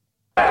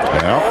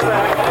Well,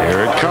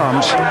 here it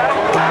comes.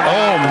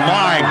 Oh,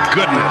 my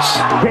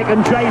goodness. Kick and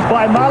chase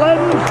by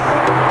Mullins.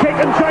 Kick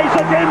and chase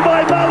again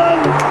by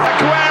Mullins.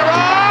 Aguero!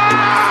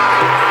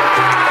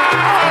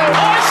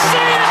 I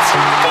see it,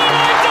 but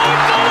I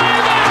don't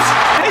believe it.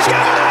 He's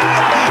given it!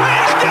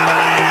 He's given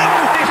it!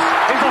 This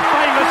is a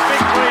famous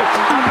victory.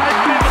 A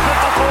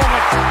magnificent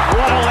performance.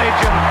 What a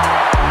legend.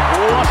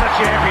 What a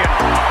champion.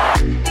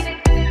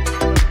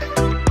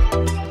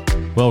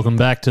 Welcome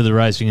back to the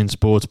Racing and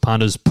Sports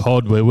Punters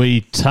Pod, where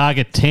we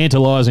target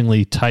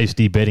tantalisingly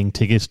tasty betting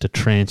tickets to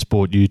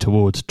transport you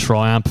towards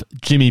triumph.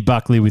 Jimmy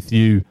Buckley with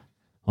you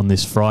on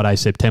this Friday,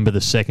 September the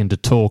 2nd, to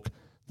talk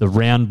the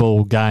round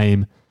ball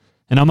game.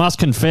 And I must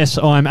confess,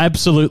 I'm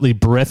absolutely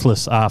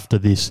breathless after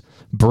this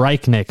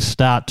breakneck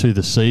start to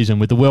the season,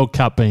 with the World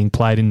Cup being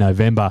played in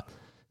November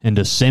and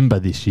December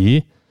this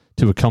year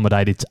to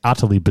accommodate its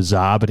utterly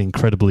bizarre but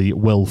incredibly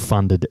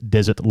well-funded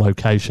desert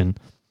location.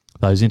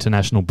 Those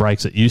international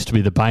breaks that used to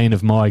be the bane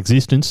of my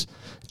existence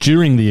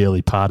during the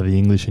early part of the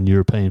English and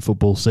European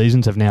football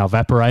seasons have now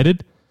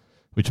evaporated,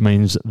 which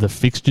means the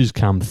fixtures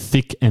come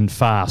thick and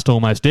fast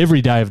almost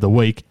every day of the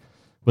week,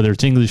 whether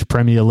it's English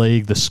Premier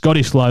League, the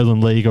Scottish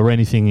Lowland League, or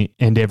anything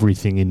and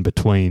everything in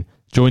between.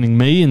 Joining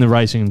me in the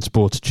Racing and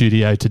Sports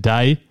studio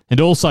today,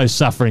 and also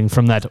suffering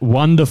from that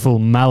wonderful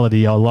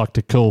malady I like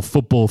to call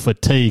football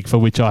fatigue, for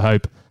which I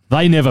hope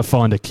they never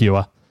find a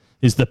cure,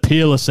 is the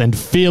peerless and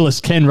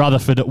fearless Ken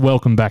Rutherford.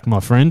 Welcome back, my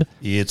friend.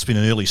 Yeah, it's been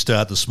an early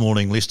start this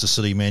morning. Leicester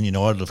City, Man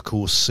United, of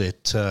course,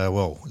 at,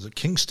 is it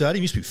King Stadium?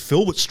 It used to be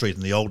Filbert Street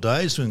in the old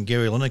days when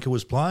Gary Lineker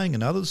was playing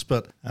and others.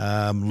 But,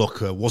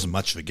 it wasn't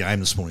much of a game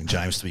this morning,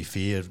 James, to be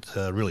fair.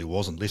 It really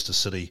wasn't. Leicester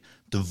City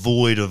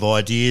devoid of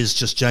ideas,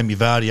 just Jamie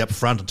Vardy up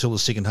front until the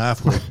second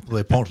half.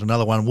 They pointed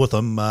another one with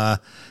him. It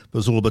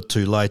was all a bit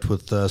too late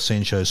with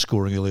Sancho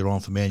scoring earlier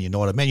on for Man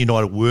United. Man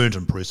United weren't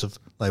impressive.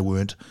 They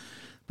weren't.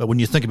 But when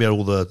you think about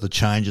all the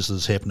changes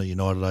that's happened at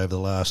United over the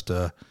last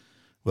 5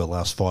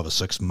 or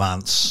 6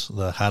 months,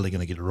 they're hardly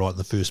going to get it right in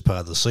the first part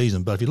of the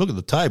season. But if you look at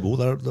the table,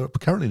 they're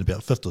currently in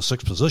about 5th or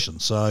 6th position.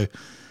 So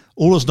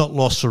all is not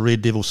lost for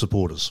Red Devil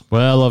supporters.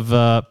 Well,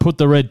 I've put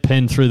the red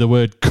pen through the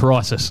word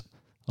crisis.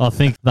 I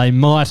think they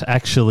might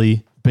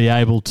actually be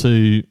able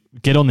to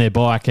get on their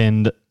bike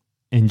and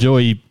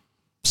enjoy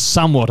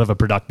somewhat of a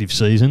productive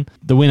season.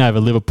 The win over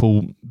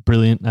Liverpool,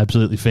 brilliant,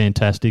 absolutely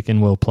fantastic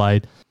and well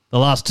played. The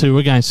last two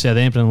against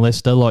Southampton and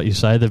Leicester, like you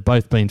say, they've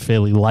both been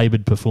fairly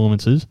laboured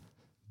performances,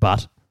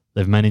 but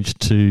they've managed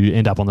to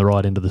end up on the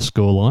right end of the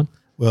scoreline.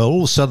 Well, all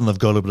of a sudden they've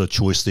got a little bit of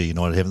choice there,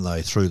 United, haven't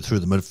they? Through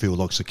the midfield,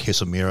 like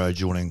Casemiro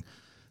joining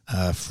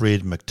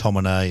Fred,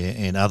 McTominay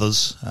and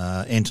others.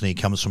 Anthony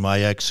comes from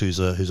Ajax, who's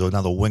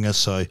another winger,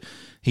 so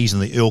he's in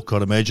the ilk,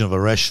 I'd imagine, of a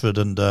Rashford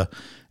and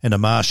a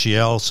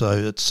Martial. So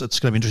it's going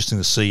to be interesting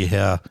to see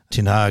how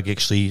Ten Hag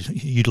actually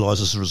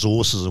utilises his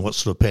resources and what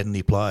sort of pattern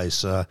he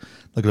plays.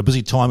 They've got a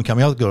busy time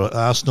coming up. They've got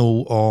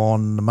Arsenal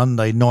on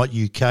Monday night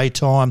UK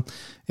time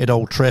at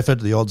Old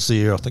Trafford. The odds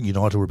there, I think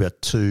United were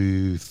about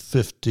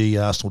 250,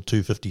 Arsenal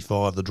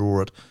 255, the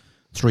draw at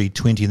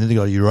 320, and then they've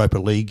got a Europa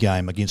League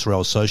game against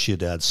Real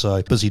Sociedad.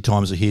 So busy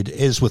times ahead.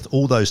 As with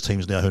all those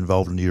teams now who are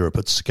involved in Europe,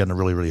 it's going to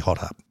really, really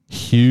hot up.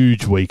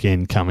 Huge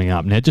weekend coming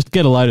up. Now, just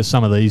get a load of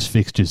some of these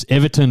fixtures.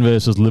 Everton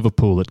versus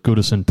Liverpool at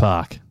Goodison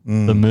Park,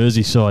 the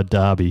Merseyside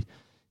derby.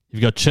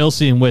 You've got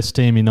Chelsea and West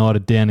Ham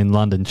United down in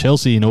London.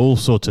 Chelsea in all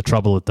sorts of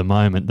trouble at the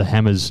moment. The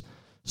Hammers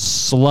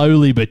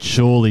slowly but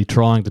surely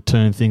trying to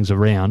turn things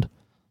around.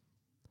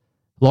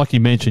 Like you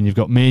mentioned, you've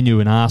got Man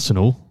U and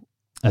Arsenal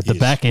at the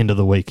back end of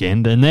the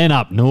weekend. And then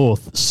up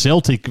north,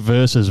 Celtic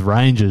versus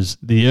Rangers,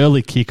 the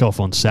early kickoff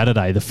on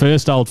Saturday, the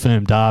first Old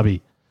Firm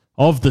derby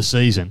of the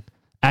season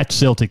at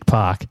Celtic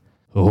Park.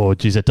 Oh,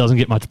 geez, it doesn't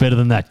get much better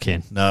than that,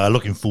 Ken. No,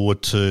 looking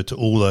forward to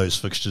all those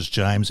fixtures,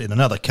 James. And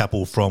another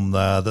couple from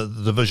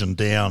the division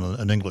down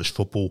in English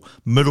football.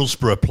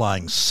 Middlesbrough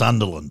playing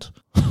Sunderland.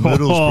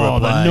 Middlesbrough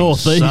playing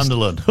Northeast.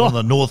 Sunderland. One of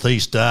the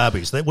Northeast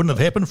derbies. That wouldn't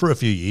have happened for a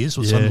few years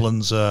with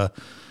Sunderland's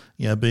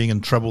being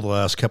in trouble the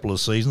last couple of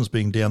seasons,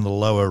 being down the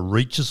lower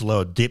reaches,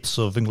 lower depths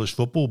of English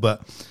football.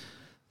 But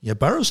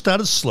Borough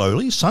started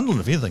slowly.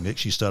 Sunderland, if anything,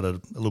 actually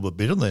started a little bit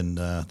better than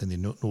their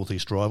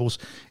northeast rivals.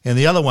 And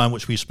the other one,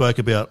 which we spoke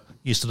about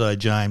yesterday,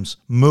 James,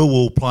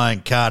 Millwall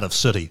playing Cardiff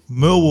City.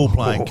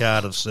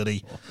 Cardiff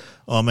City.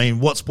 I mean,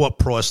 what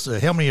price?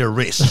 How many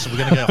arrests? Are we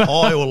going to go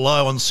high or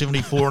low on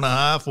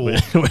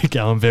 74.5? We're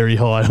going very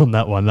high on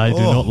that one. They do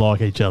not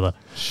like each other.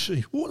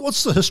 Gee,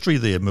 what's the history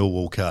there,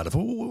 Millwall, Cardiff?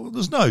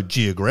 There's no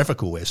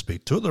geographical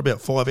aspect to it. They're about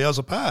 5 hours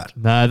apart.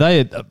 No,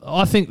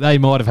 I think they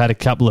might have had a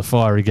couple of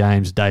fiery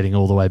games dating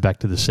all the way back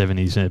to the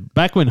 70s.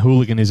 Back when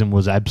hooliganism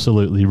was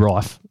absolutely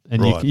rife.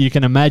 And right. you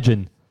can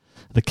imagine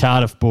the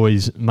Cardiff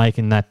boys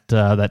making that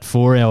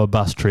 4-hour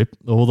bus trip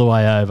all the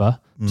way over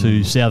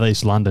to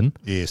southeast London.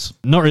 Yes.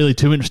 Not really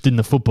too interested in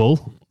the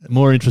football,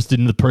 more interested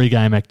in the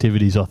pre-game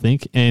activities, I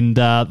think. And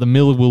the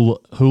Millwall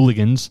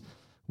hooligans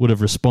would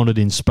have responded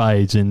in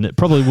spades and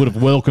probably would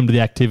have welcomed the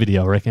activity,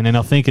 I reckon. And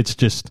I think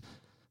it's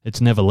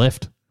never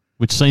left.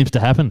 which seems to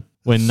happen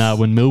when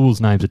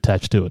Millwall's name's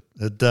attached to it.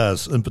 It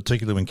does, in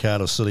particular when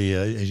Cardiff City,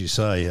 as you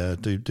say,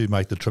 do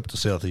make the trip to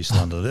South East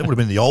London. That would have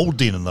been the old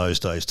Den in those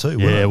days too,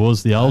 wouldn't Yeah, it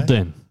was the old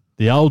Den.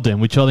 The old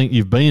Den, which I think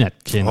you've been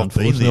at, Ken,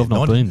 unfortunately. I've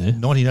not been there.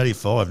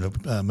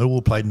 1985,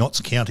 Millwall played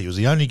Notts County. It was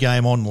the only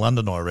game on in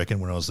London, I reckon,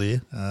 when I was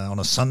there, on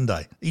a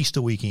Sunday,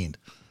 Easter weekend.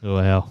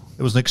 Wow.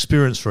 It was an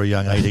experience for a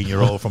young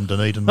 18-year-old from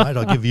Dunedin, mate.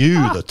 I'll give you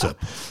the tip.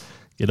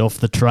 Get off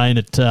the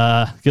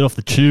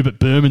tube at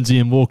Bermondsey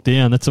and walk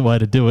down. That's the way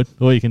to do it.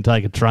 Or you can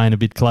take a train a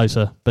bit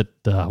closer. But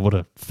what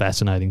a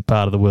fascinating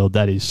part of the world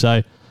that is.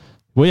 So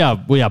we are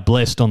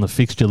blessed on the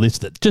fixture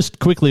list. Just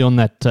quickly on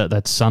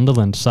that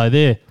Sunderland. So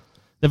they've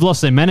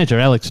lost their manager,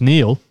 Alex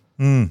Neil.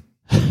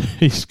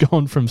 He's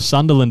gone from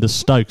Sunderland to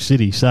Stoke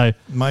City. So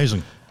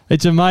amazing.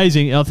 It's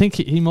amazing. I think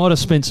he might have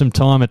spent some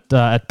time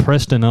at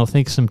Preston. I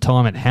think some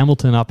time at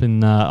Hamilton up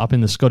in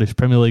the Scottish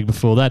Premier League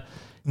before that.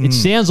 It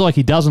sounds like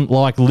he doesn't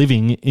like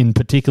living in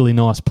particularly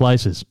nice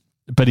places,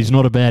 but he's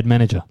not a bad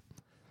manager.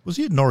 Was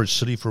he at Norwich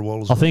City for a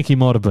while as well? I think he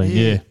might have been,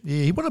 yeah.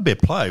 Yeah, he wasn't a bad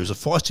player. He was a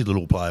feisty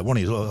little player.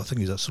 I think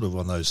he's sort of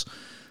one of those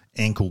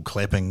ankle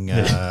clapping,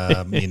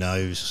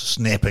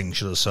 snapping,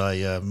 should I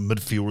say,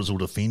 midfielders or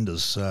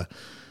defenders.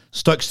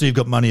 Stoke City have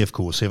got money, of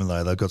course, haven't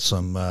they? They've got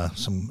some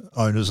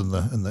owners in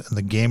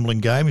the gambling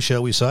game,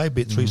 shall we say,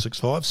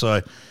 Bet365.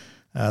 So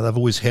they've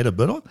always had a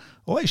bit.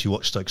 I actually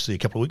watched Stoke City a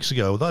couple of weeks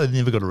ago. Although they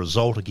never got a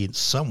result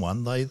against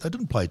someone, they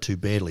didn't play too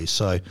badly.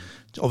 So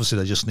obviously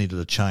they just needed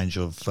a change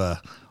of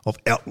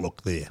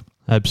outlook there.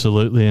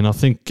 Absolutely, and I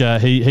think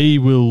he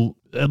will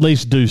at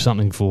least do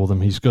something for them.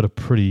 He's got a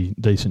pretty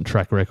decent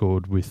track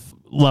record with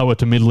lower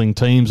to middling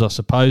teams, I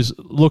suppose.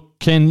 Look,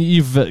 Ken,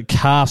 you've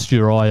cast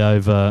your eye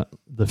over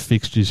the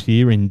fixtures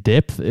here in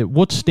depth.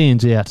 What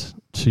stands out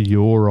to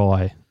your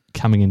eye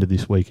coming into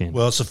this weekend?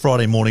 Well, it's a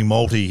Friday morning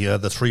multi,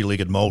 the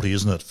three-legged multi,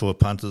 isn't it, for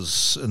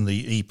punters in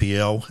the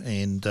EPL?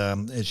 And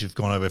as you've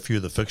gone over a few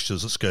of the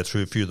fixtures, let's go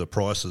through a few of the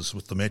prices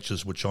with the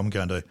matches, which I'm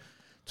going to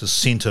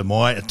centre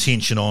my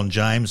attention on,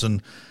 James.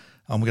 And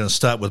I'm going to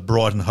start with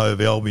Brighton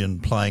Hove Albion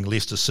playing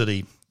Leicester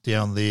City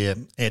down there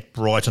at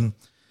Brighton.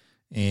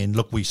 And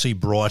look, we see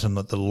Brighton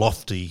at the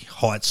lofty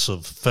heights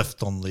of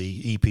fifth on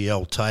the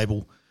EPL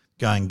table,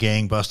 going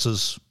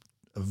gangbusters.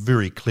 A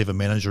very clever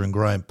manager in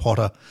Graham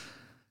Potter.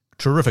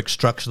 Terrific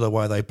structure the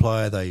way they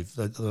play.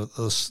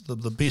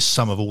 The best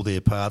sum of all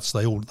their parts.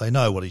 They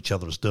know what each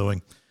other is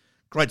doing.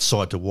 Great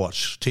side to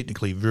watch.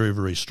 Technically very,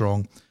 very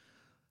strong.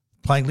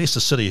 Playing Leicester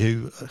City,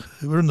 who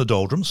were in the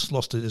doldrums,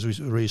 lost, as we've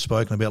already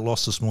spoken about,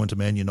 lost this morning to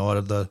Man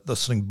United. They're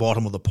sitting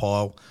bottom of the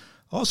pile.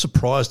 I was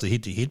surprised the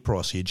head-to-head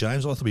price here,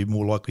 James. I thought it'd be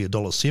more likely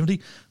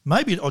 $1.70.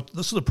 Maybe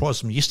this is the price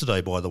from yesterday,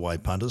 by the way,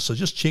 punters. So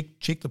just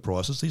check the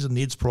prices. These are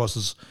Ned's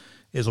prices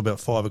as of about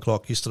 5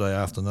 o'clock yesterday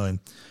afternoon,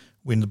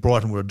 when the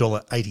Brighton were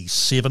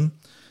 $1.87,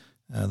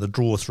 the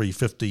draw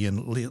 $3.50,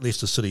 and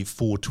Leicester City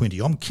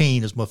 $4.20. I'm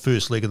keen as my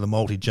first leg of the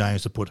multi,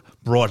 James, to put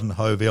Brighton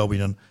Hove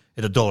Albion in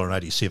at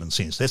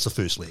 $1.87. That's the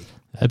first leg.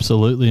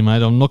 Absolutely,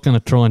 mate. I'm not going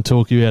to try and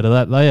talk you out of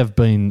that. They have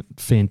been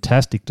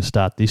fantastic to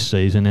start this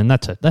season, and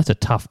that's a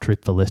tough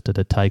trip for Leicester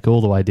to take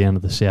all the way down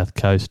to the south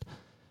coast.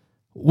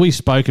 We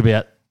spoke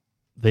about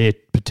their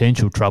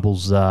potential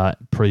troubles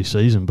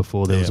pre-season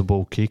before there was a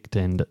ball kicked,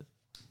 and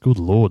good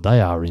Lord,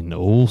 they are in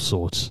all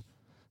sorts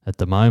at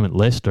the moment,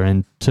 Leicester.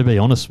 And to be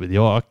honest with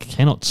you, I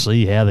cannot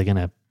see how they're going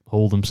to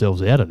haul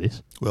themselves out of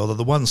this. Well, they're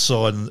the one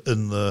side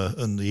in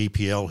the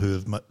EPL who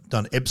have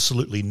done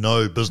absolutely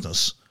no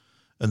business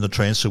in the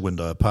transfer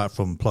window, apart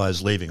from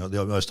players leaving.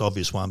 The most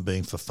obvious one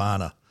being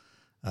Fofana.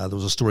 There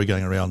was a story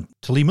going around.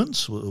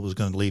 Tielemans was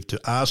going to leave to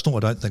Arsenal.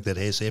 I don't think that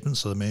has happened,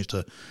 so they managed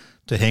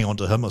to hang on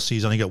to him. I see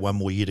he's only got one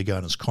more year to go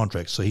in his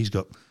contract, so he's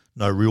got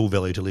no real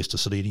value to Leicester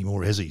City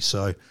anymore, has he?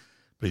 But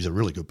he's a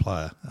really good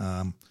player.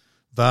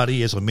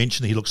 Vardy, as I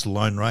mentioned, he looks the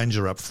Lone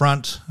Ranger up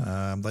front.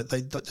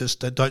 They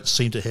don't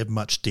seem to have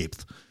much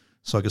depth.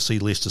 So I can see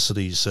Leicester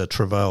City's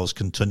travails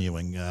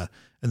continuing.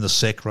 In the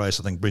sack race,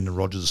 I think Brendan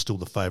Rodgers is still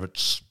the favourite,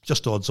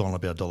 just odds on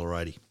about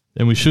 $1.80.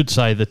 And we should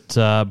say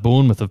that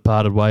Bournemouth have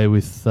parted way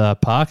with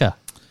Parker.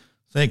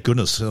 Thank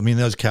goodness. I mean,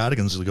 those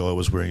cardigans the guy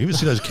was wearing. You ever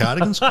see those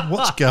cardigans?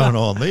 What's going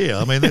on there?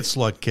 I mean, that's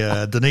like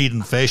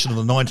Dunedin fashion of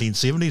the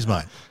 1970s,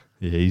 mate.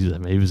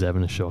 Yeah, he was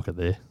having a shocker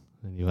there.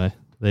 Anyway,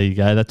 there you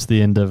go. That's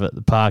the end of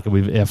it. Parker,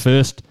 we've our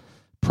first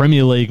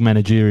Premier League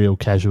managerial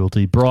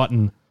casualty.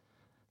 Brighton,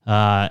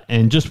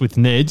 and just with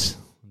Ned's,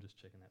 I'm just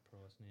checking that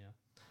price now.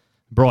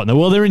 Brighton,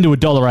 well, they're into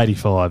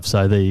 $1.85,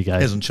 so there you go.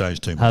 Hasn't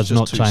changed too much. Has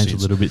not changed a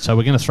little bit. So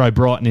we're going to throw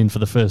Brighton in for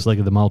the first leg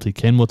of the multi.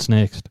 Ken, what's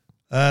next?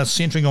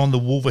 Centering on the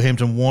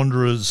Wolverhampton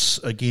Wanderers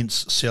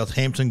against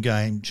Southampton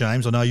game,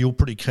 James, I know you're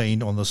pretty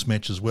keen on this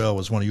match as well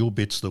as one of your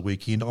bets of the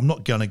weekend. I'm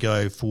not going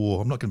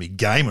to be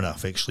game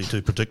enough, actually,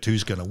 to predict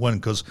who's going to win,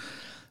 because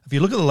if you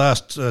look at the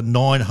last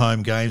 9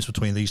 home games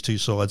between these two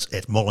sides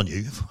at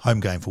Molineux, home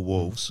game for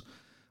Wolves,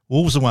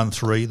 Wolves have won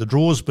 3, the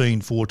draw's been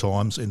 4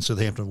 times, and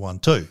Southampton won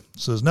 2.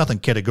 So there's nothing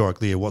categoric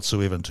there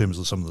whatsoever in terms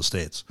of some of the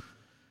stats.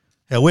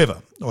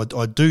 However,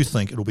 I do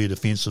think it'll be a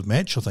defensive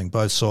match. I think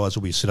both sides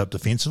will be set up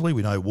defensively.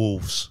 We know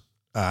Wolves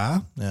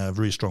are.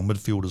 Very strong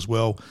midfield as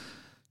well.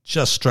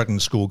 Just struggling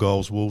to score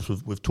goals, Wolves.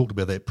 We've talked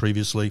about that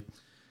previously.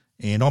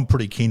 And I'm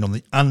pretty keen on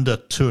the under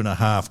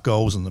 2.5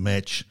 goals in the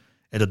match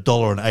at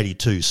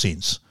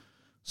 $1.82.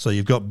 So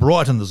you've got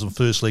Brighton as the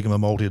first leg of a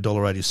multi,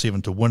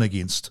 $1.87 to win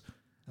against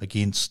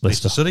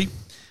Leicester City.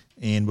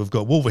 And we've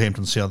got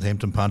Wolverhampton,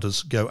 Southampton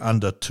punters go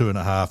under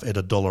 2.5 at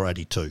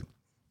 $1.82.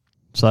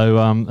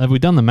 So have we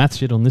done the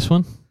maths yet on this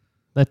one?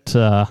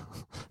 That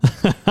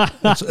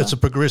it's a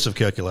progressive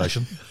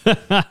calculation.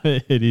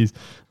 It is.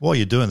 While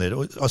you're doing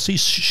that, I see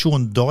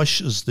Sean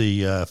Dyche is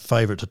the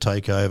favourite to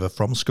take over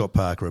from Scott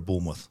Parker at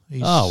Bournemouth.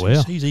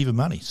 He's even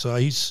money. So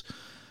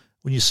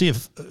when you see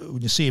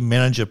a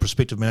manager,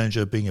 prospective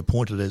manager, being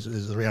appointed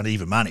as around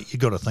even money,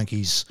 you've got to think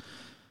he's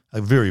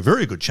a very,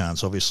 very good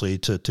chance, obviously,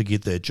 to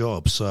get that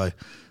job. So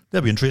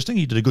that'd be interesting.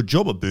 He did a good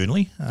job at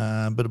Burnley,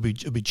 but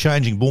it'd be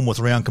changing Bournemouth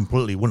around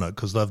completely, wouldn't it?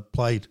 Because they've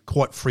played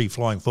quite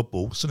free-flowing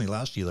football. Certainly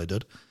last year they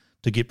did,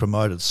 to get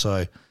promoted.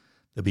 So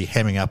they'll be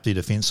hamming up their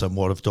defence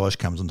somewhat if Dyche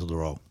comes into the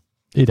role.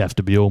 He'd have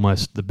to be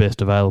almost the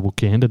best available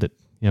candidate.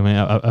 I mean,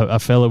 a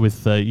fella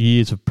with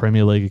years of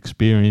Premier League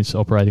experience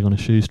operating on a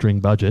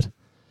shoestring budget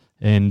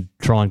and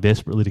trying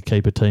desperately to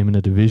keep a team in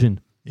a division.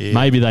 Yeah.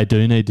 Maybe they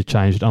do need to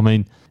change it. I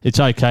mean, it's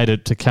okay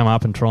to come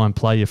up and try and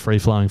play your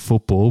free-flowing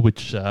football,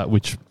 which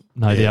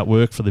no doubt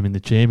worked for them in the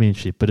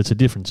Championship, but it's a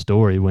different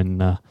story when...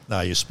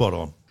 No, you're spot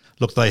on.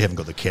 Look, they haven't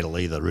got the kettle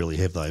either, really,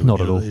 have they?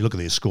 Not at all. You look at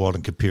their squad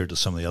and compare it to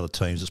some of the other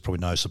teams, it's probably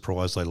no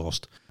surprise they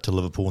lost to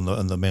Liverpool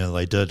in the manner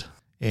they did.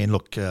 And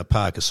look,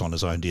 Parker signed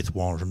his own death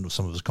warrant from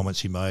some of his comments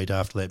he made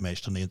after that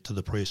match to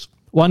the press.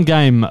 One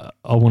game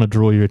I want to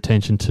draw your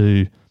attention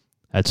to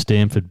at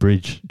Stamford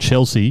Bridge,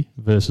 Chelsea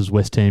versus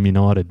West Ham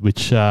United,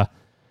 which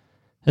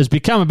has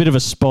become a bit of a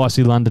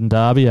spicy London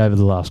derby over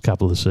the last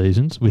couple of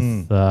seasons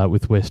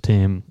with West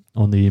Ham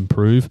on the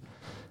improve.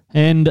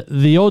 And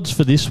the odds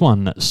for this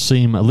one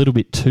seem a little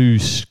bit too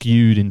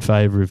skewed in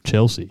favour of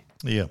Chelsea.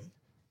 Yeah.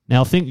 Now,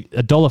 I think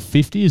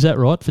 $1.50, is that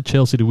right, for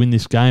Chelsea to win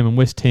this game, and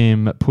West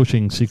Ham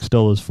pushing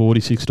 $6.40,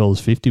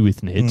 $6.50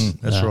 with nets.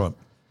 That's right.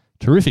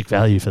 Terrific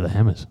value for the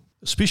Hammers.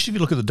 Especially if you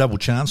look at the double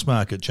chance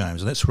market,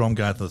 James, and that's where I'm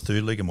going to the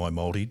third leg of my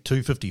multi,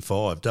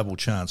 $2.55 double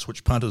chance,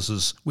 which punters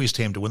is West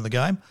Ham to win the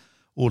game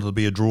or to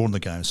be a draw in the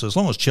game. So as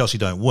long as Chelsea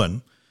don't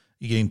win,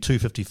 you're getting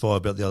 $2.55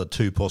 about the other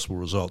two possible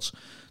results.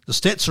 The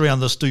stats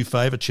around this do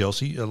favour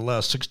Chelsea. The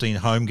last 16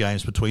 home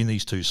games between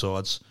these two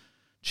sides,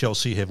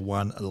 Chelsea have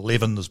won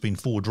 11. There's been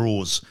 4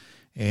 draws,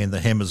 and the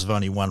Hammers have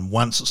only won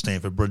once at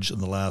Stamford Bridge in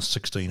the last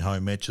 16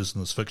 home matches in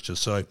this fixture.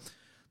 So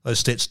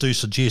those stats do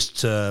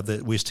suggest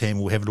that West Ham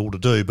will have it all to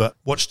do. But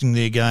watching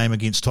their game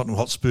against Tottenham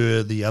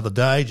Hotspur the other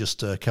day,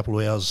 just a couple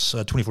of hours,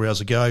 24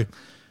 hours ago,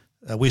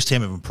 West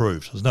Ham have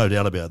improved. There's no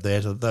doubt about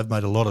that. They've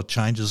made a lot of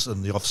changes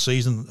in the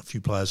off-season, a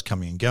few players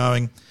coming and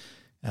going.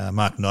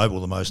 Mark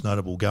Noble, the most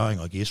notable going,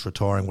 I guess,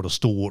 retiring. What a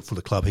stalwart for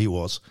the club he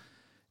was.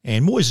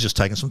 And Moyes has just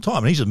taken some time,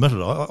 and he's admitted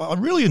it. I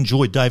really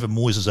enjoyed David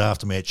Moyes'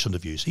 after-match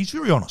interviews. He's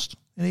very honest,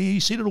 and he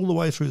said it all the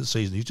way through the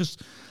season.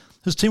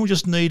 His team will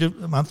just need a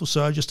month or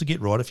so just to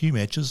get right, a few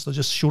matches. They're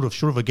just short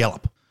of a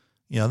gallop.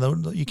 You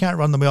know, you can't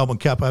run the Melbourne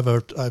Cup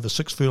over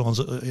 6 furlongs,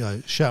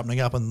 sharpening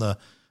up in the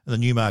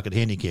Newmarket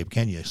handicap,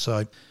 can you?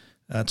 So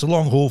it's a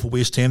long haul for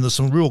West Ham. There's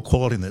some real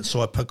quality in that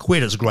side.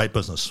 Paqueta's a great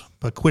business.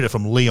 Paqueta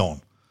from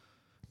Lyon,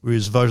 who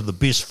was voted the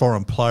best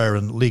foreign player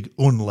in Ligue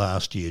 1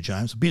 last year,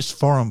 James. The best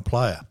foreign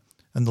player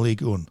in the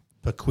Ligue 1,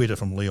 Paqueta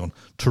from Lyon.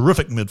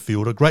 Terrific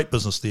midfielder, great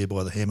business there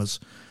by the Hammers.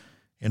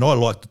 And I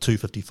like the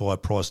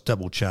 $2.55 price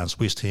double chance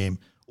West Ham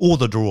or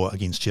the draw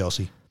against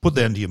Chelsea. Put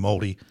that into your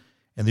multi,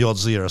 and the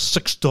odds there are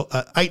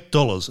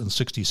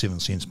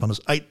 $8.67. Punters,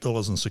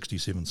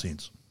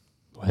 $8.67.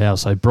 Wow,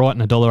 so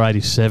Brighton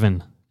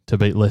 $1.87 to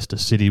beat Leicester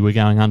City. We're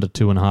going under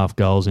 2.5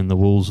 goals in the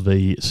Wolves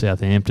v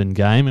Southampton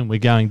game, and we're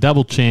going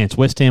double chance.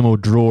 West Ham will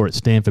draw at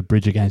Stamford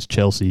Bridge against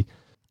Chelsea.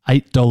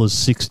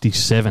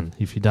 $8.67,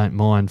 if you don't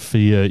mind, for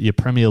your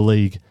Premier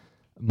League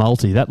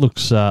multi. That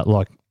looks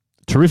like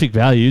terrific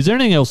value. Is there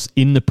anything else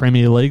in the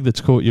Premier League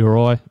that's caught your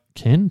eye,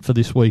 Ken, for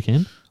this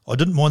weekend? I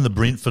didn't mind the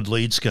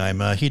Brentford-Leeds game.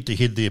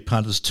 Head-to-head there,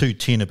 punters,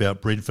 2.10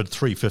 about Brentford,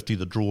 $3.50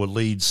 the draw.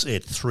 Leeds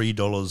at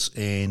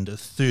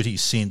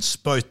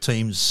 $3.30. Both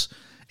teams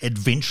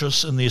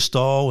adventurous in their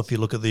style. If you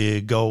look at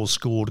their goals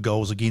scored,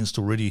 goals against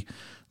already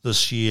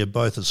this year,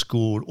 both have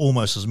scored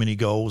almost as many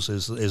goals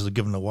as they're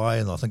given away,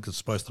 and I think it's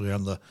supposed to be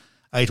around the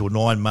 8 or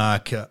 9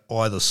 mark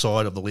either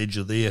side of the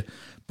ledger there.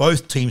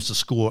 Both teams to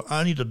score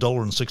only at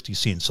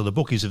 $1.60. So the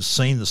bookies have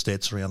seen the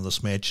stats around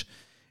this match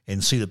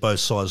and see that both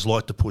sides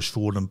like to push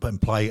forward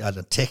and play an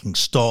attacking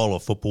style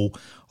of football.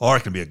 I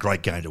reckon it'll be a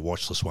great game to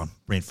watch, this one.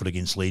 Brentford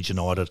against Leeds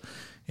United.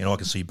 And I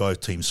can see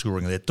both teams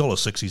scoring that.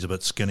 $1.60 is a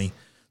bit skinny.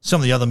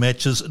 Some of the other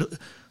matches,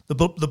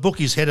 the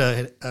bookies had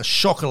a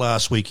shocker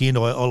last weekend.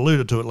 I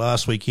alluded to it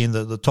last weekend,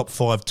 the top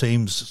 5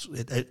 teams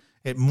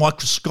at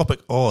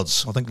microscopic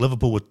odds. I think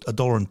Liverpool with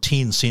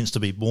 $1.10 to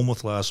beat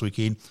Bournemouth last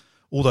weekend.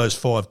 All those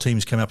 5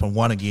 teams came up and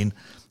won again.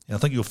 And I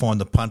think you'll find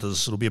the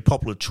punters, it'll be a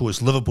popular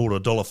choice. Liverpool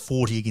at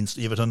 $1.40 against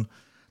Everton.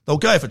 They'll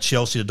go for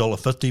Chelsea at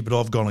 $1.50, but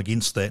I've gone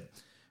against that.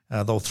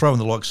 They'll throw in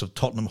the likes of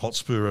Tottenham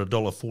Hotspur at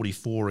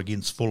 $1.44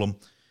 against Fulham,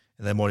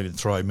 and they might even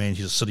throw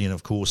Manchester City and,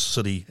 of course,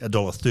 City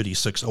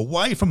 $1.36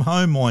 away from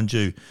home, mind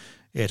you,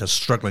 at a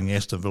struggling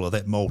Aston Villa.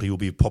 That multi will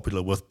be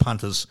popular with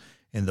punters,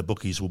 and the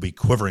bookies will be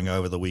quivering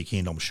over the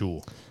weekend, I'm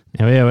sure.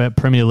 Now, our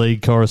Premier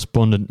League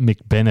correspondent Mick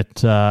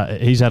Bennett,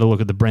 he's had a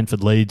look at the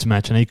Brentford-Leeds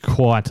match, and he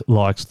quite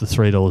likes the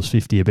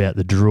 $3.50 about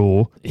the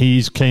draw.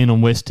 He's keen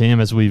on West Ham,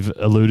 as we've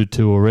alluded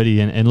to already,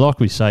 and like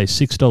we say,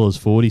 $6.40,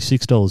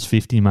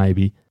 $6.50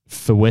 maybe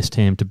for West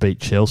Ham to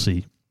beat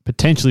Chelsea.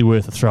 Potentially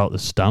worth a throw at the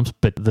stumps,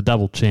 but the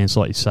double chance,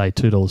 like you say,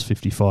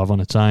 $2.55 on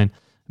its own.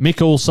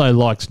 Mick also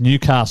likes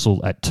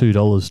Newcastle at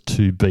 $2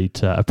 to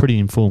beat a pretty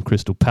informed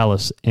Crystal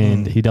Palace,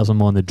 and he doesn't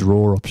mind the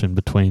draw option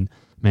between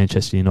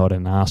Manchester United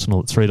and Arsenal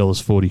at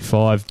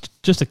 $3.45.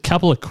 Just a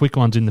couple of quick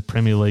ones in the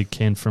Premier League,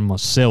 Ken, from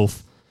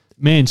myself.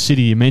 Man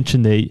City, you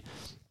mentioned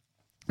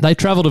they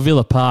travel to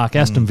Villa Park.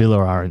 Aston Villa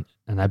are in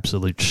an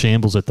absolute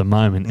shambles at the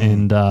moment,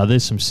 and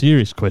there's some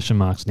serious question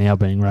marks now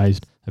being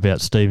raised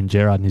about Steven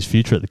Gerrard and his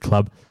future at the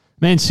club.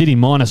 Man City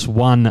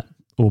 -1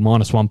 or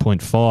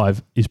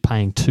 -1.5 is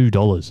paying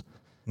 $2.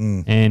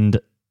 And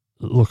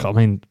look, I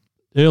mean,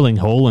 Erling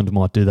Haaland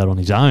might do that on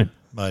his own.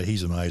 Mate,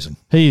 he's amazing.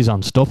 He is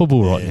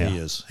unstoppable right now. He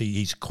is.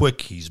 He's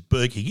quick, he's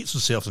big, he gets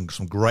himself in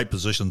some great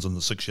positions in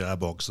the 6-yard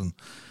box, and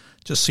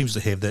just seems to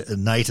have that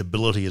innate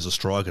ability as a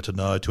striker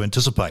to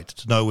anticipate,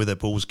 to know where that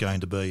ball's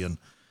going to be, and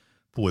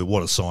boy,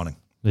 what a signing.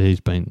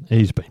 He's been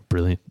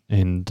brilliant,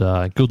 and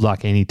good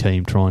luck any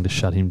team trying to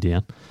shut him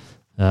down.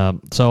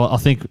 So I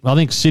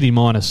think City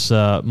minus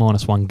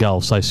one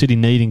goal. So City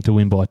needing to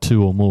win by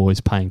 2 or more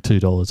is paying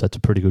 $2. That's a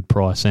pretty good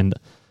price. And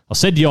I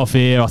said to you off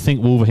air, I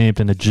think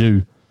Wolverhampton are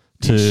due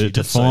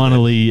to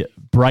finally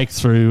break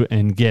through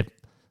and get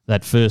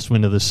that first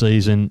win of the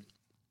season.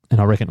 And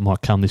I reckon it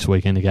might come this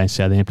weekend against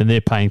Southampton.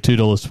 They're paying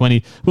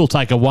 $2.20. We'll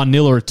take a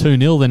 1-0 or a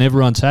 2-0, then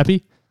everyone's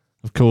happy.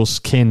 Of course,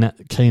 Ken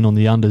keen on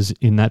the unders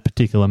in that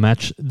particular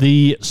match.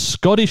 The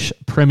Scottish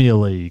Premier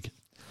League.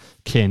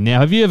 Ken, now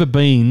have you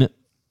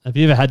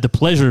ever had the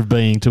pleasure of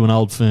being to an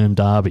Old Firm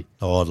derby?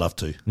 Oh, I'd love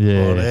to.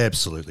 Yeah. I'd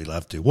absolutely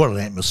love to. What an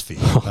atmosphere.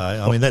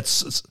 I mean,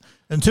 it's,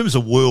 in terms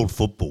of world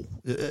football,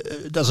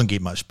 it doesn't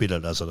get much better,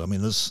 does it? I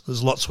mean, there's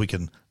lots we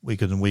can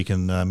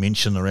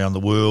mention around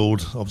the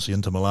world. Obviously,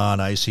 Inter Milan,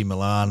 AC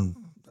Milan.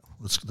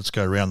 Let's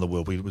go around the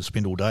world. We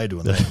spend all day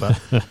doing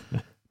that,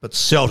 but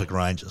Celtic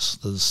Rangers,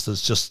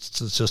 there's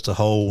just a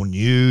whole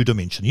new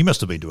dimension. You must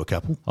have been to a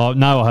couple. Oh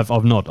no,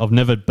 I've not. I've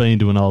never been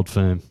to an Old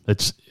Firm.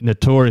 It's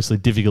notoriously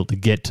difficult to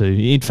get to.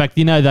 In fact,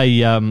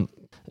 they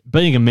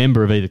being a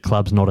member of either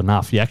club's not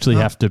enough. You actually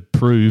have to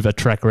prove a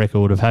track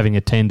record of having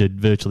attended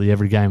virtually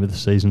every game of the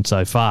season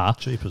so far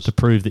to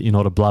prove that you're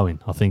not a blow-in,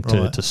 I think,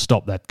 to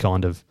stop that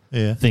kind of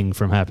thing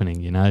from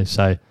happening, you know.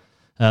 So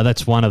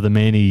that's one of the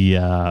many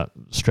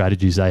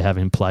strategies they have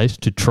in place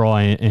to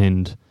try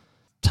and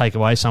take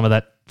away some of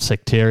that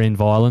sectarian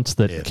violence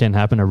that can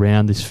happen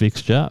around this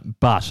fixture.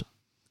 But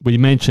we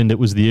mentioned it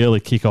was the early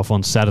kickoff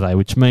on Saturday,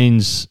 which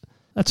means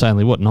that's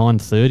only,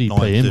 9:30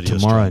 p.m.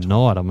 tomorrow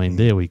night. I mean,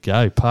 there we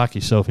go. Park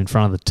yourself in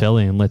front of the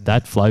telly and let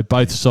that flow.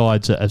 Both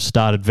sides have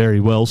started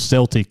very well.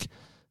 Celtic,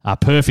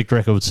 perfect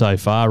record so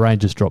far.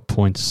 Rangers dropped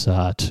points to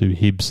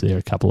Hibs there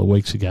a couple of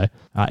weeks ago.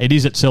 It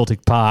is at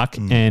Celtic Park,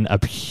 and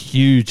a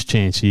huge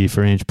chance here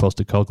for Ange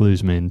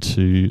Postecoglou's men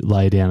to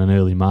lay down an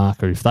early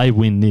marker. If they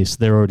win this,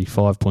 they're already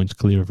 5 points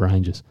clear of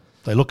Rangers.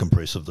 They look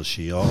impressive this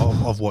year.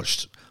 I've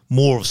watched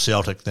more of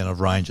Celtic than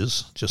of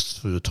Rangers, just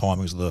through the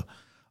timings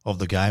of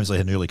the games. They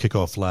had an early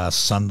kickoff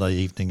last Sunday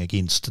evening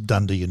against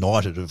Dundee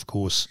United. Of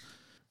course,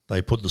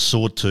 they put the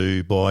sword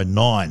to by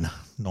 9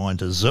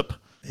 to zip,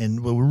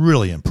 and were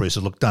really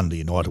impressive. Look, Dundee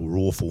United were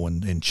awful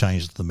and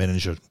changed the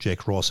manager,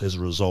 Jack Ross, as a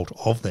result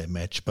of that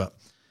match. But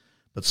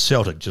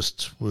Celtic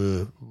just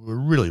were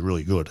really,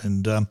 really good.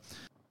 And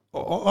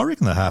I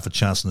reckon they have half a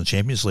chance in the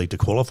Champions League to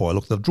qualify.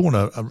 Look, they've drawn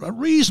a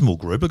reasonable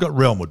group. They've got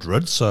Real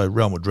Madrid, so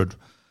Real Madrid,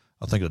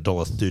 I think,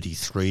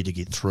 $1.33 to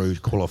get through,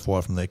 to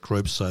qualify from that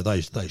group, so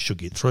they should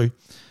get through.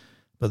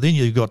 But then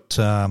you've got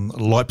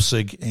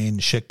Leipzig and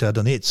Shakhtar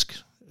Donetsk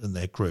in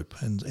that group,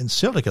 and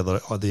Celtic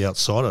are the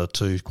outsider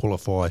to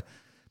qualify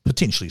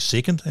potentially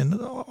second, and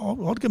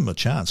I'd give them a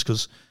chance,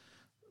 because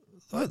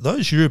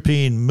those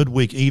European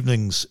midweek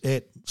evenings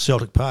at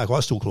Celtic Park, I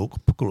still call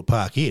it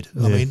Parkhead.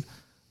 Yeah. I mean,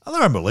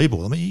 they're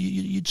unbelievable. I mean,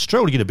 you'd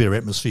struggle to get a better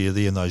atmosphere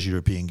there in those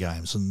European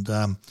games,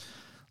 and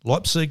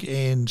Leipzig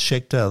and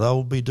Shakhtar,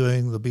 they'll be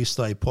doing the best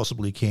they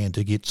possibly can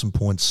to get some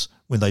points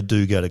when they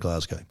do go to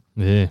Glasgow.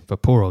 Yeah,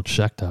 but poor old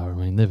Shakhtar, I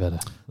mean, they've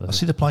had I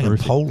see they're playing in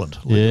Poland.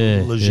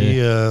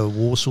 Legia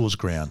Warsaw's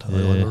ground.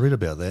 I read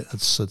about that.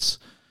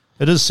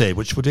 It is sad,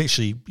 which would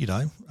actually,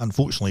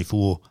 unfortunately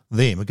for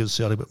them, it gives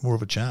Saudi a bit more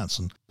of a chance.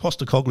 And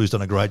Postecoglou's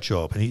done a great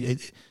job. And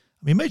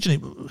imagine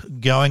him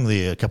going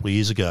there a couple of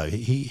years ago.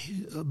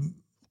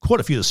 Quite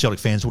a few of the Celtic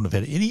fans wouldn't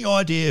have had any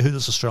idea who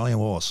this Australian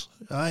was,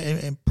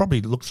 and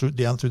probably looked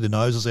down through their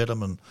noses at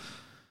him, and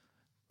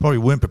probably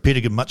weren't prepared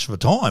to give much of a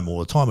time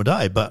or a time of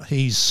day. But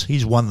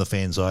he's won the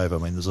fans over. I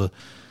mean, there's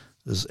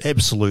there's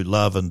absolute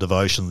love and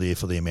devotion there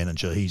for their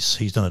manager.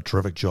 He's done a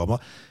terrific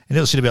job. And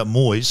as I said about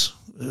Moyes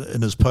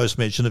in his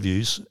post-match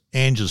interviews,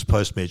 Ange's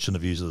post-match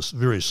interviews are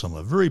very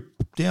similar, very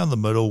down the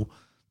middle,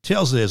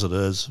 tells it as it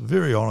is,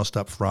 very honest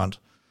up front,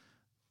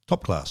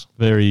 top class.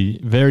 Very,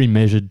 very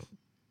measured,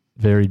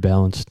 very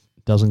balanced.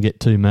 Doesn't get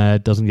too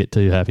mad, doesn't get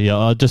too happy.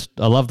 I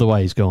love the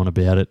way he's gone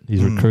about it.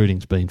 His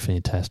recruiting's been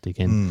fantastic,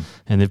 and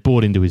they've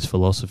bought into his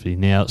philosophy.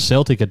 Now,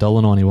 Celtic are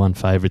 $1.91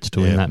 favourites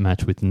to win that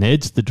match, with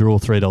Neds the draw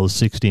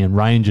 $3.60 and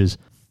Rangers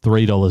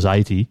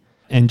 $3.80.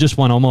 And just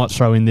one I might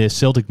throw in there,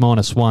 Celtic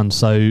 -1,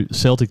 so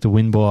Celtic to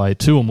win by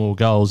 2 or more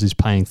goals is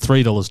paying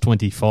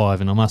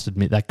 $3.25, and I must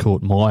admit that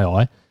caught my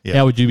eye. Yeah.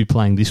 How would you be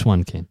playing this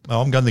one, Ken?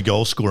 I'm going the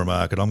goal scorer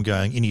market. I'm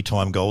going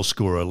anytime goal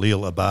scorer.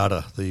 Lil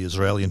Abada, the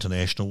Israeli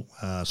international,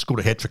 scored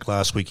a hat-trick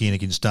last weekend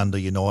against Dundee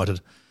United.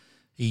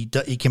 He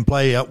can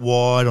play out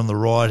wide on the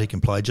right. He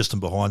can play just in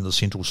behind the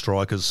central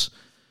strikers.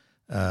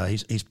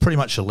 He's pretty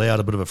much allowed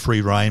a bit of a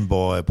free rein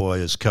by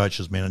his coach,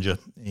 his manager.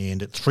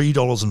 And at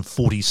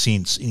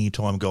 $3.40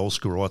 anytime goal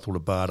scorer, I thought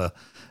Abada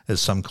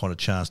has some kind of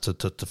chance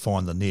to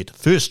find the net.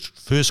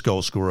 First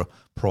goal scorer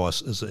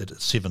price is at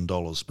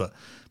 $7, but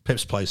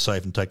perhaps play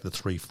safe and take the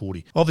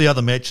 $3.40. Of the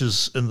other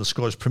matches in the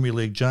Scottish Premier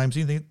League, James,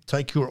 anything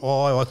take your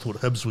eye? I thought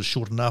Hibs was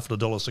short enough at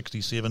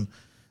 $1.67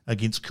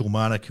 against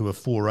Kilmarnock, who are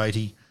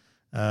 $4.80.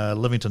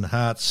 Livingston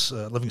Hearts,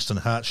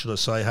 should I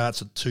say,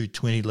 Hearts at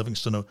 $2.20.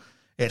 Livingston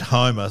at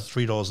home are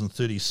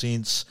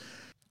 $3.30.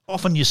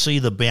 Often you see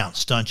the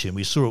bounce, don't you? And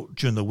we saw it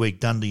during the week.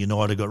 Dundee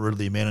United got rid of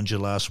their manager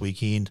last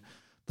weekend.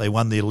 They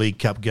won their League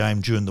Cup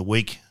game during the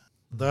week.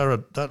 They're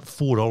at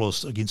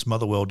 $4 against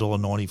Motherwell,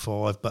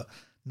 $1.95, but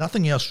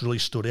nothing else really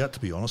stood out, to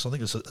be honest. I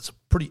think it's a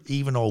pretty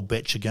even old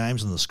batch of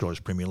games in the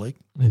Scottish Premier League.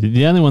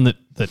 The only one that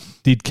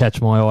did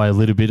catch my eye a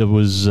little bit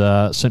was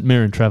St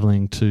Mirren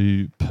travelling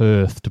to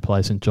Perth to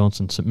play St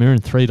Johnstone. St Mirren,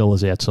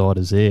 $3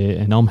 outsiders there,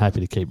 and I'm happy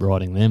to keep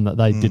riding them.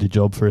 They did a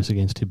job for us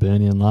against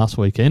Hibernian last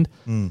weekend.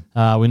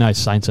 We know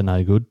Saints are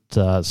no good,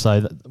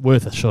 so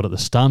worth a shot at the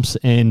stumps.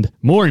 And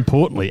more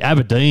importantly,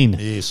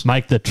 Aberdeen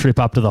make the trip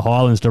up to the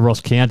Highlands to Ross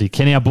County.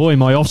 Can our boy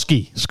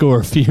Majowski score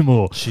a few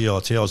more? Gee, I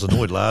tell you, I was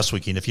annoyed last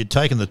weekend. If you'd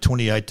taken the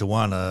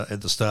 28-1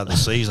 at the start of the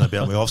season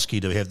about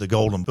Majowski to have the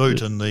golden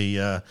boot in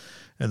the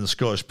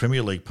Scottish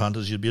Premier League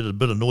punters, you'd be a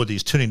bit annoyed that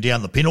he's turning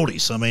down the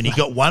penalties. I mean, he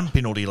got one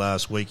penalty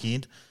last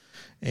weekend,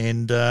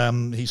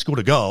 and he scored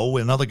a goal,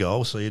 another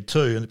goal, so he had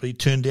two, but he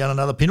turned down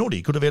another penalty.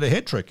 He could have had a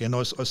hat-trick. And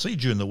I see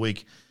during the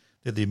week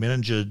that their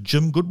manager,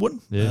 Jim Goodwin,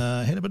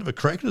 had a bit of a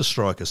crack at his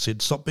striker,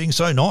 said, stop being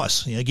so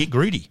nice, get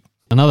greedy.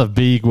 Another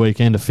big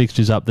weekend of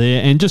fixtures up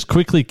there. And just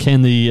quickly,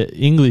 Ken, the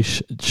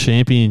English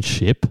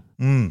Championship,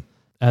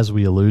 as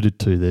we alluded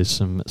to, there's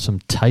some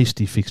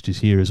tasty fixtures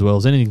here as well.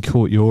 Has anything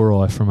caught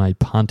your eye from a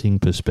punting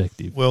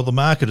perspective? Well, the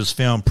market has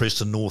found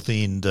Preston North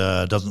End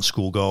doesn't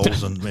score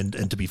goals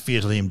and to be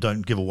fair to them,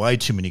 don't give away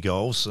too many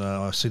goals.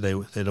 I see they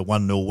had a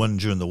 1-0 win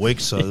during the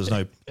week, so there's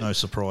no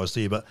surprise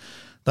there. But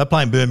they're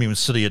playing Birmingham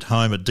City at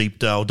home at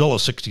Deepdale,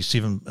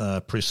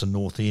 $1.67 Preston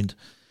North End.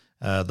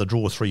 The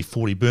draw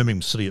 $3.40,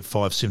 Birmingham City at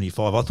 $5.75.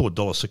 I thought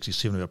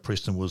 $1.67 about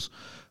Preston was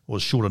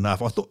short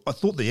enough. I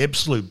thought the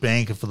absolute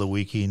banker for the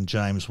weekend,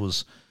 James,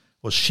 was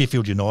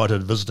Sheffield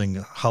United visiting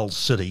Hull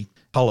City.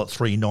 Hull at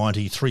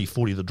 $3.90,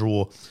 $3.40 the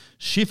draw.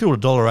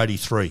 Sheffield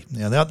 $1.83.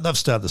 Now they've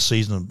started the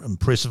season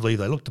impressively.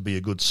 They look to be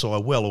a good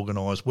side, well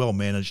organised, well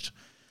managed.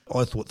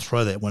 I thought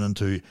throw that one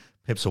into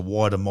perhaps a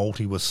wider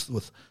multi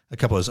with a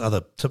couple of those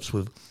other tips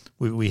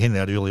we handed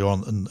out earlier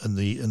on in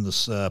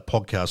this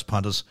podcast,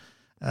 punters.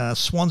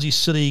 Swansea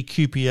City,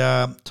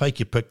 QPR, take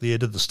your pick there.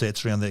 Did the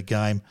stats around that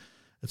game.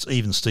 It's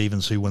Even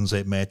Stevens who wins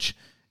that match.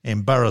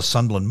 And Borough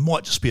Sunderland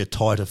might just be a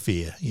tight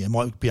affair. Yeah, it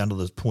might be under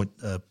the point,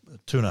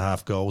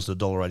 2.5 goals at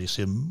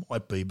 $1.87.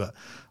 Might be, but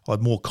I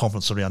have more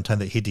confidence around taking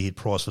that head-to-head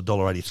price for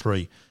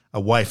 $1.83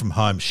 away from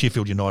home,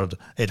 Sheffield United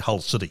at Hull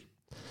City.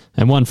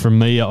 And one from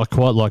me, I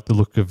quite like the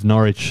look of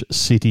Norwich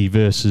City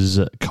versus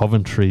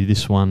Coventry,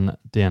 this one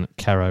down at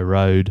Carrow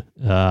Road.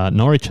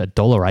 Norwich at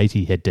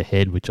 $1.80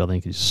 head-to-head, which I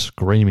think is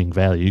screaming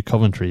value.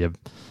 Coventry have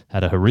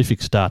had a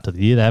horrific start to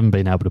the year. They haven't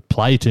been able to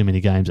play too many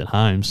games at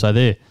home, so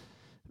they're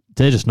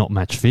just not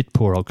match fit,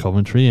 poor old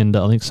Coventry, and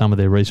I think some of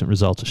their recent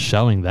results are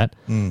showing that.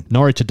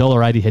 Norwich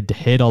 $1.80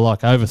 head-to-head. I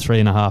like over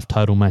 3.5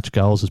 total match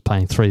goals is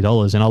paying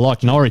 $3, and I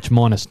like Norwich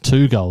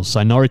 -2 goals.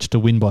 So Norwich to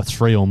win by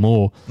 3 or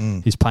more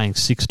is paying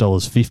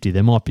 $6.50.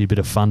 There might be a bit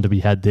of fun to be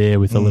had there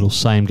with a little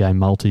same-game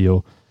multi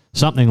or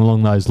something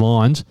along those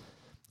lines.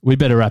 We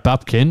better wrap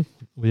up, Ken.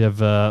 We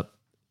have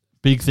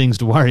big things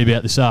to worry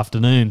about this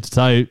afternoon.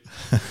 So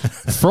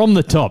from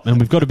the top, and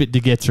we've got a bit to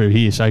get through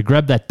here, so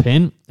grab that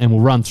pen and we'll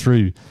run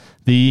through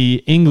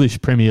the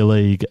English Premier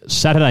League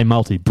Saturday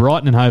multi.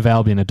 Brighton and Hove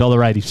Albion,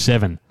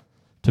 $1.87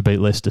 to beat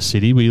Leicester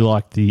City. We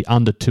like the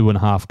under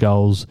 2.5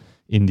 goals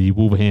in the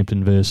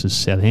Wolverhampton versus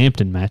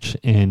Southampton match.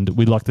 And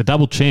we like the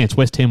double chance,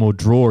 West Ham or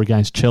draw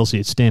against Chelsea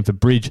at Stamford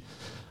Bridge.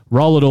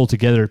 Roll it all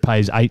together, it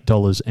pays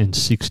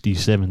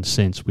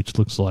 $8.67, which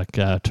looks like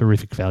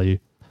terrific value.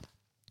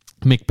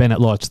 Mick Bennett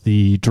likes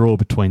the draw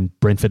between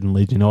Brentford and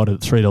Leeds United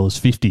at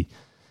 $3.50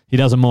 He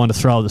doesn't mind a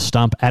throw at the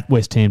stump at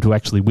West Ham to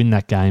actually win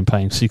that game,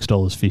 paying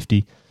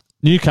 $6.50.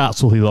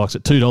 Newcastle he likes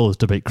at $2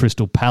 to beat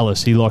Crystal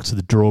Palace. He likes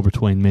the draw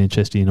between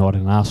Manchester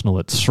United and Arsenal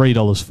at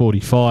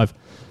 $3.45.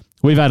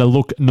 We've had a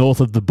look north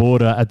of the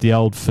border at the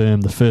Old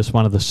Firm, the first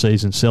one of the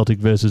season, Celtic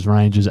versus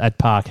Rangers at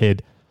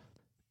Parkhead.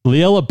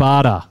 Liel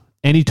Abada,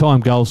 anytime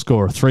goal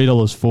scorer,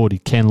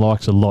 $3.40. Ken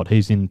likes a lot.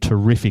 He's in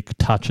terrific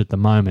touch at the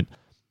moment.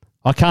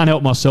 I can't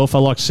help myself. I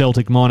like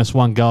Celtic minus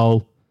 1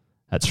 goal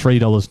at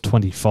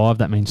 $3.25.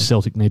 That means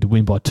Celtic need to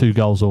win by 2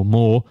 goals or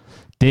more.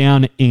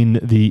 Down in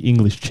the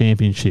English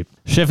Championship,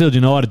 Sheffield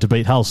United to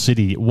beat Hull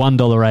City,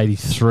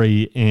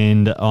 $1.83,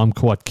 and I'm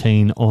quite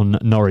keen on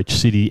Norwich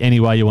City.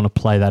 Anyway, you want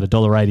to play that,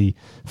 $1.80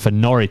 for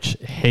Norwich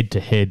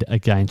head-to-head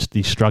against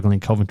the struggling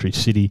Coventry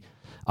City.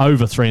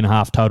 Over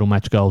 3.5 total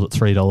match goals at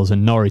 $3,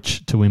 and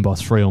Norwich to win by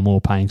 3 or more,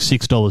 paying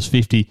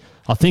 $6.50.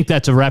 I think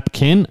that's a wrap,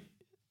 Ken.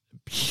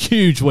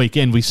 Huge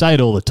weekend. We say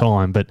it all the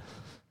time, but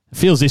it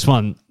feels this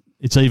one,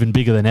 it's even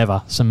bigger than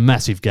ever. Some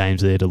massive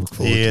games there to look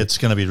forward to. Yeah, it's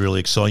going to be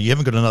really exciting. You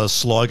haven't got another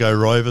Sligo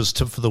Rovers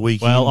tip for the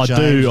weekend, Well, I James?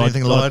 do.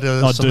 Anything like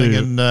I something do.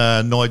 in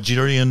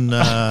Nigerian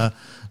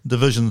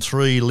Division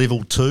 3,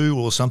 Level 2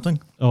 or something?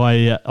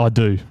 I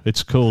do.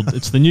 It's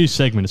the new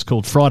segment. It's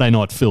called Friday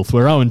Night Filth.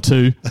 We're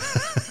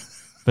 0-2.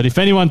 But if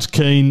anyone's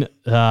keen,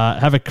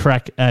 have a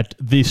crack at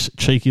this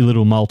cheeky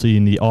little multi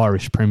in the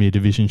Irish Premier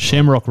Division.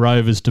 Shamrock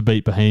Rovers to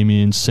beat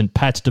Bohemians, St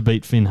Pat's to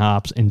beat Finn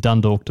Harps, and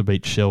Dundalk to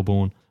beat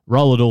Shelbourne.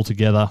 Roll it all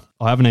together.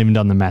 I haven't even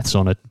done the maths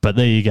on it, but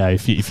there you go.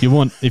 If you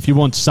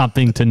want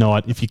something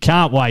tonight, if you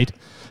can't wait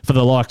for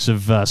the likes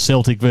of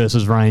Celtic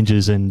versus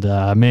Rangers and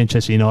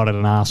Manchester United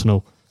and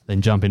Arsenal,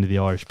 then jump into the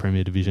Irish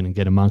Premier Division and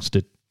get amongst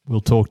it.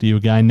 We'll talk to you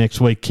again next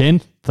week,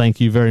 Ken.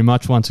 Thank you very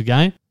much once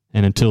again,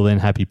 and until then,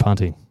 happy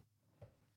punting.